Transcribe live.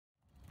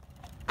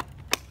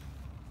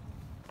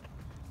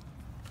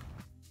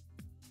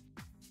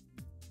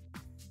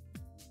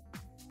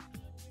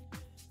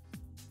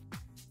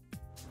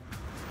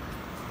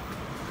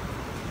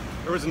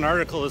There was an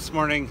article this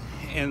morning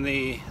in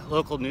the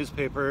local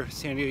newspaper,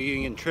 San Diego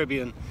Union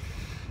Tribune,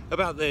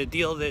 about the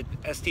deal that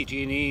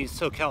SDG&E,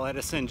 SoCal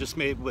Edison just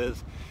made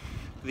with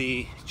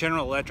the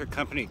General Electric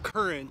company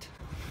Current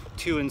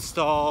to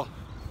install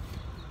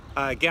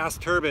gas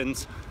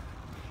turbines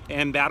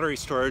and battery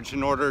storage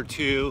in order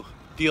to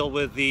deal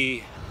with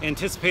the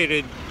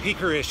anticipated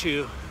peaker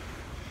issue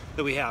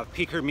that we have.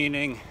 Peaker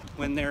meaning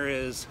when there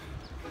is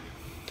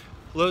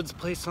loads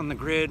placed on the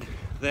grid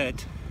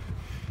that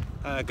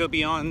go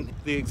beyond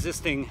the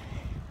existing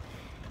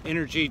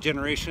energy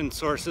generation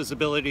sources'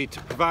 ability to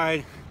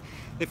provide.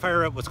 They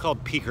fire up what's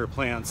called peaker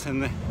plants,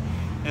 and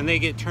they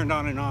get turned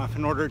on and off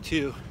in order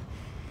to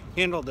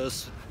handle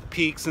those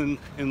peaks and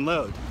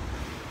load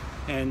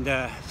and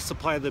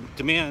supply the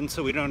demand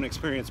so we don't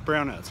experience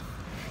brownouts.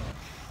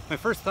 My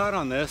first thought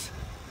on this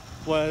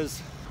was,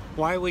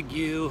 why would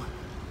you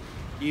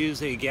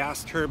use a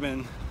gas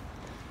turbine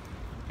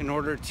in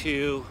order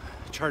to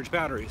charge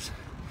batteries?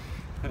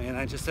 I mean,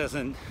 that just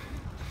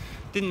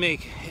didn't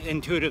make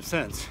intuitive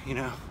sense, you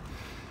know.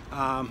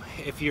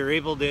 If you're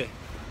able to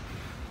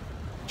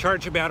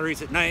charge your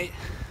batteries at night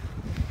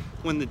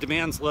when the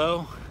demand's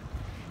low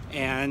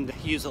and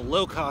use a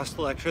low-cost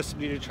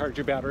electricity to charge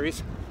your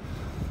batteries,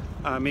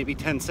 maybe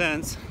 10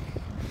 cents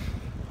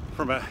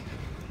from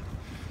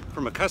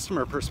a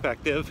customer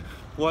perspective,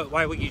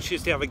 why would you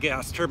choose to have a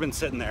gas turbine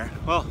sitting there?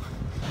 Well,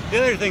 the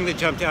other thing that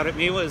jumped out at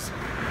me was,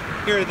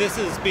 here, this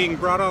is being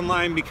brought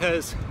online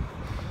because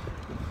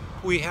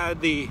we had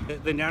the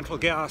natural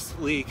gas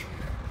leak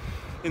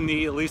in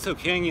the Aliso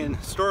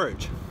Canyon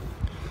storage.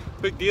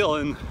 Big deal.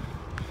 And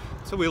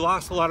so we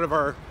lost a lot of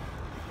our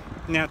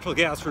natural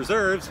gas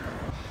reserves.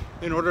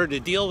 In order to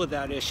deal with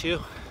that issue,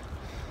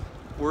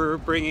 we're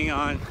bringing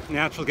on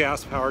natural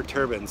gas powered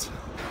turbines.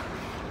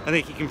 I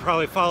think you can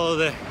probably follow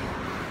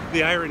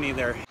the irony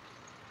there.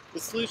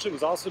 The solution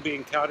was also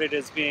being touted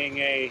as being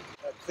a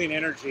clean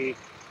energy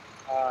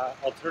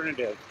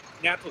alternative.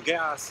 Natural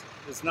gas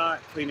is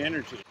not clean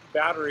energy.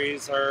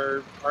 Batteries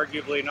are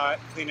arguably not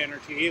clean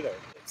energy either.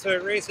 So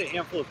it raised a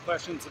handful of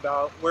questions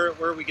about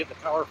where we get the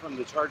power from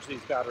to charge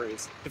these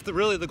batteries. If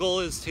really the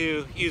goal is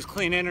to use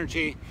clean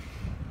energy,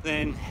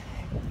 then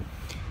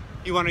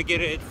you want to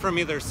get it from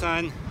either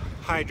sun,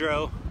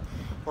 hydro,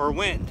 or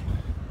wind.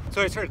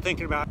 So I started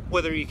thinking about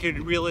whether you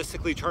could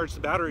realistically charge the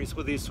batteries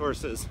with these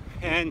sources.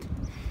 And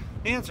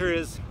the answer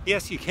is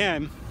yes, you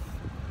can.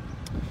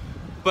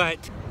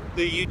 But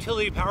the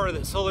utility power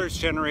that solar is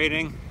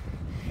generating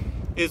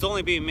is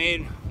only being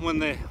made when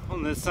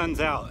the sun's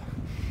out.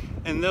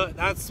 And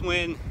that's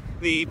when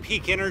the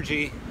peak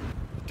energy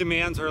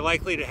demands are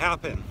likely to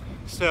happen.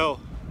 So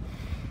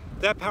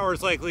that power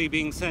is likely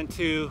being sent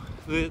to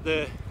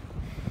the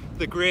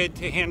grid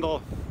to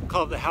handle,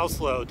 call it the house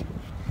load.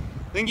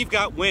 Then you've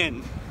got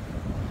wind.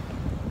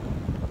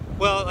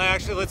 Well,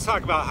 actually, let's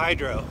talk about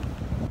hydro.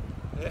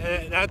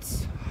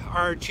 That's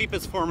our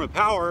cheapest form of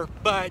power,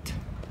 but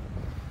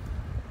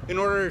in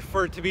order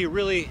for it to be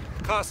really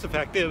cost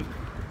effective,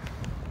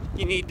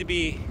 you need to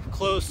be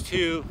close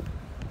to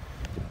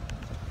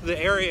the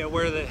area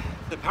where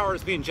the power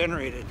is being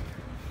generated.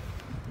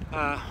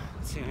 Let's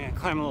see, I'm gonna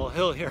climb a little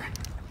hill here.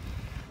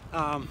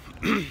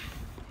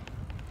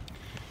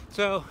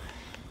 So,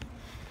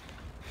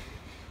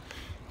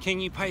 can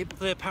you pipe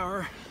the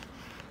power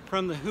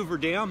from the Hoover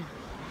Dam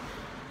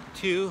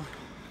to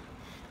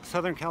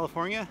Southern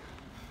California?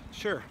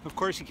 Sure, of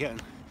course you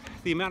can.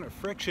 The amount of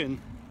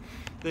friction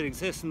that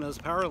exists in those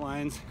power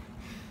lines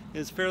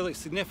is fairly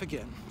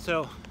significant.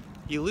 So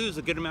you lose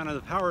a good amount of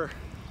the power,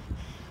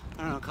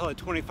 I don't know, call it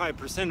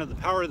 25% of the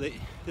power that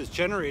is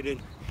generated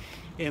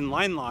in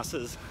line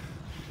losses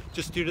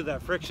just due to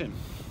that friction.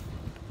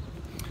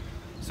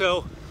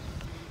 So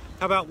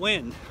how about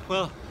wind?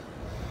 Well,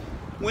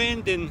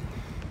 wind and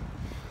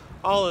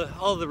all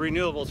of the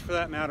renewables for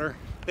that matter,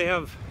 they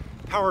have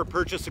power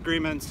purchase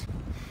agreements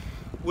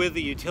with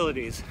the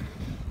utilities.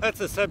 That's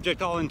a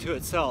subject all into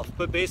itself,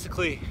 but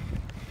basically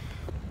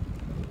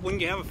when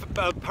you have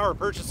a power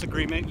purchase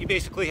agreement, you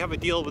basically have a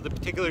deal with a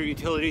particular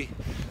utility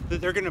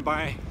that they're going to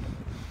buy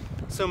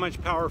so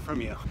much power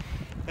from you.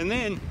 And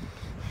then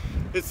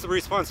it's the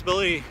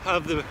responsibility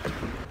of the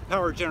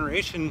power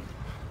generation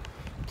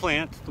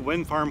plant, the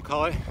wind farm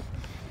call it,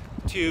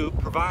 to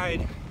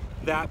provide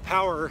that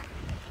power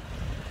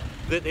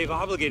that they've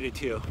obligated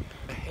to.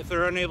 If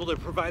they're unable to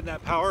provide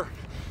that power,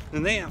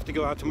 then they have to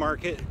go out to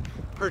market,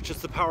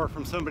 purchase the power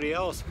from somebody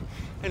else,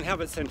 and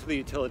have it sent to the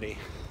utility.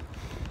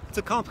 It's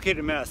a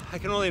complicated mess. I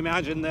can only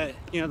imagine that,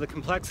 you know, the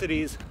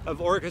complexities of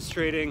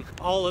orchestrating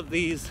all of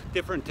these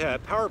different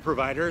power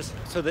providers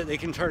so that they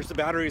can charge the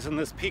batteries in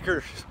this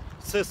peaker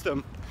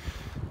system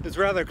is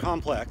rather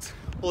complex.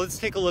 Well, let's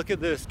take a look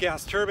at this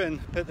gas turbine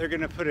that they're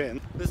going to put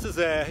in. This is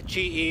a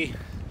GE.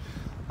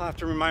 I'll have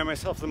to remind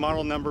myself the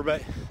model number,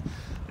 but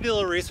I did a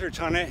little research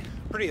on it.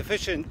 Pretty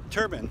efficient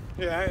turbine.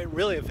 Yeah,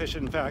 really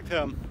efficient, in fact.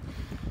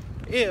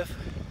 If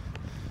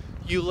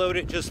you load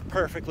it just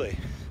perfectly.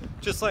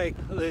 Just like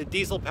the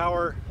diesel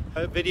power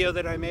video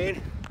that I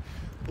made,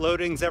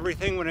 loading's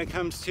everything when it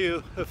comes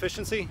to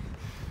efficiency.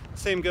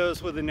 Same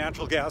goes with the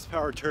natural gas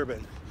powered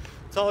turbine.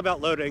 It's all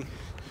about loading.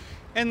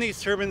 And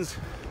these turbines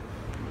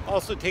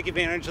also take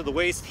advantage of the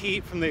waste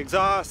heat from the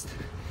exhaust,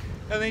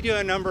 and they do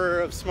a number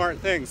of smart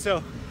things.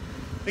 So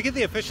they get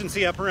the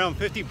efficiency up around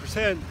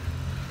 50%,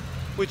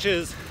 which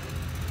is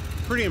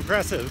pretty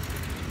impressive,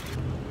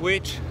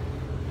 which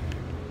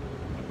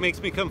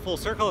makes me come full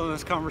circle in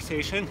this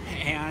conversation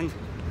and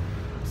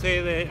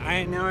say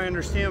that now I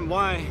understand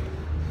why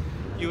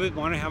you would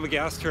want to have a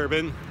gas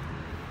turbine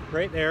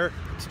right there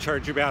to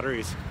charge your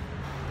batteries.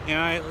 You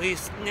know, at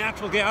least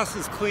natural gas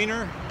is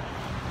cleaner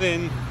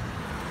than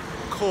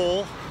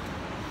coal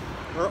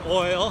or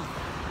oil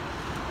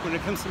when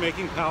it comes to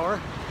making power.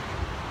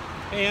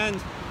 And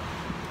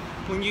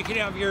when you can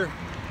have your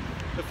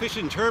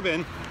efficient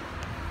turbine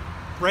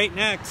right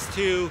next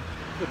to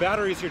the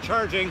batteries you're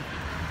charging,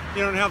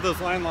 you don't have those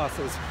line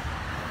losses.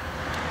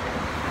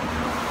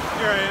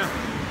 Here I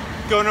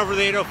am, going over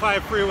the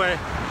 805 freeway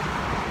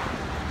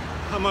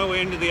on my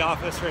way into the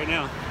office right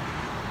now.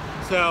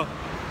 So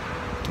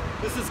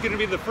this is going to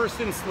be the first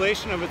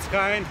installation of its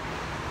kind.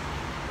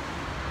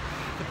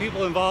 The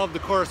people involved,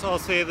 of course, all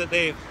say that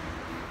they've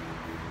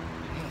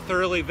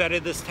thoroughly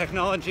vetted this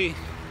technology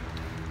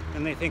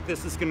and they think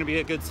this is going to be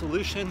a good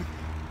solution.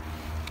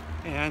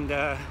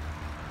 And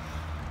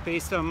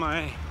based on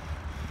my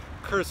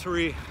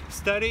cursory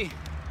study,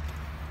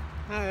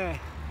 I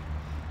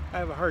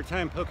have a hard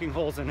time poking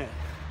holes in it.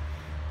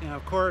 Now,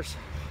 of course,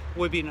 it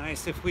would be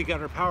nice if we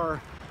got our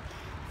power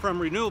from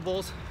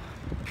renewables,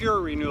 pure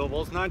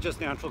renewables, not just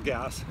natural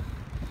gas.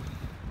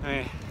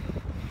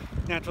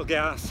 Natural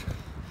gas,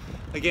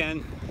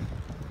 again,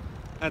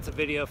 that's a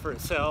video for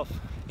itself.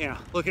 You know,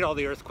 look at all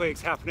the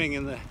earthquakes happening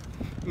in the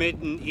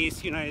mid and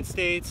east United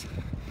States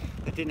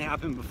that didn't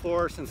happen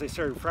before since they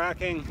started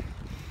fracking.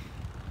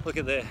 Look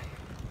at the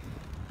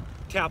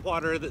tap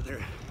water that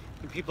the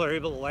people are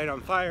able to light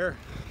on fire.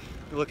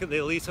 Look at the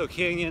Aliso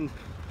Canyon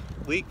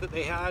leak that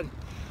they had,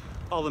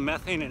 all the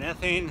methane and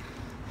ethane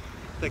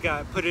that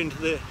got put into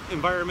the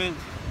environment.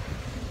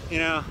 You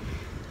know,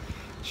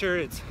 sure,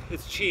 it's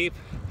cheap,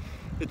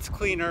 it's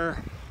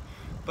cleaner,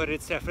 but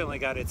it's definitely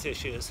got its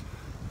issues.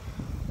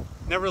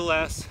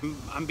 Nevertheless,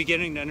 I'm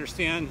beginning to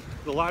understand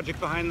the logic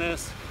behind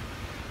this.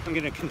 I'm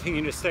going to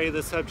continue to study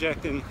this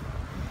subject and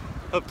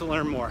hope to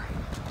learn more.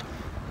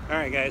 All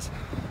right, guys,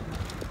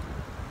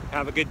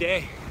 have a good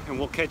day, and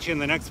we'll catch you in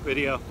the next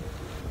video.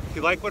 If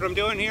you like what I'm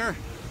doing here,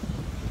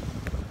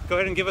 go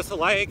ahead and give us a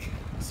like,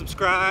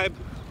 subscribe.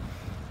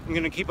 I'm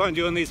going to keep on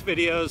doing these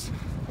videos.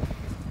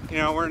 You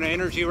know, we're in an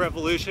energy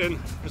revolution.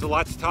 There's a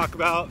lot to talk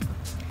about,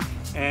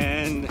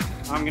 and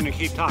I'm going to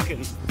keep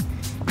talking.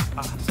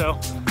 So,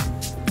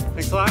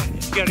 thanks a lot.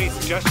 If you got any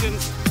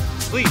suggestions,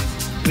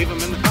 please leave them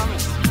in the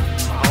comments.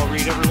 I'll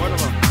read every one of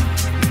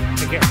them.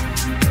 Take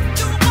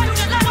care.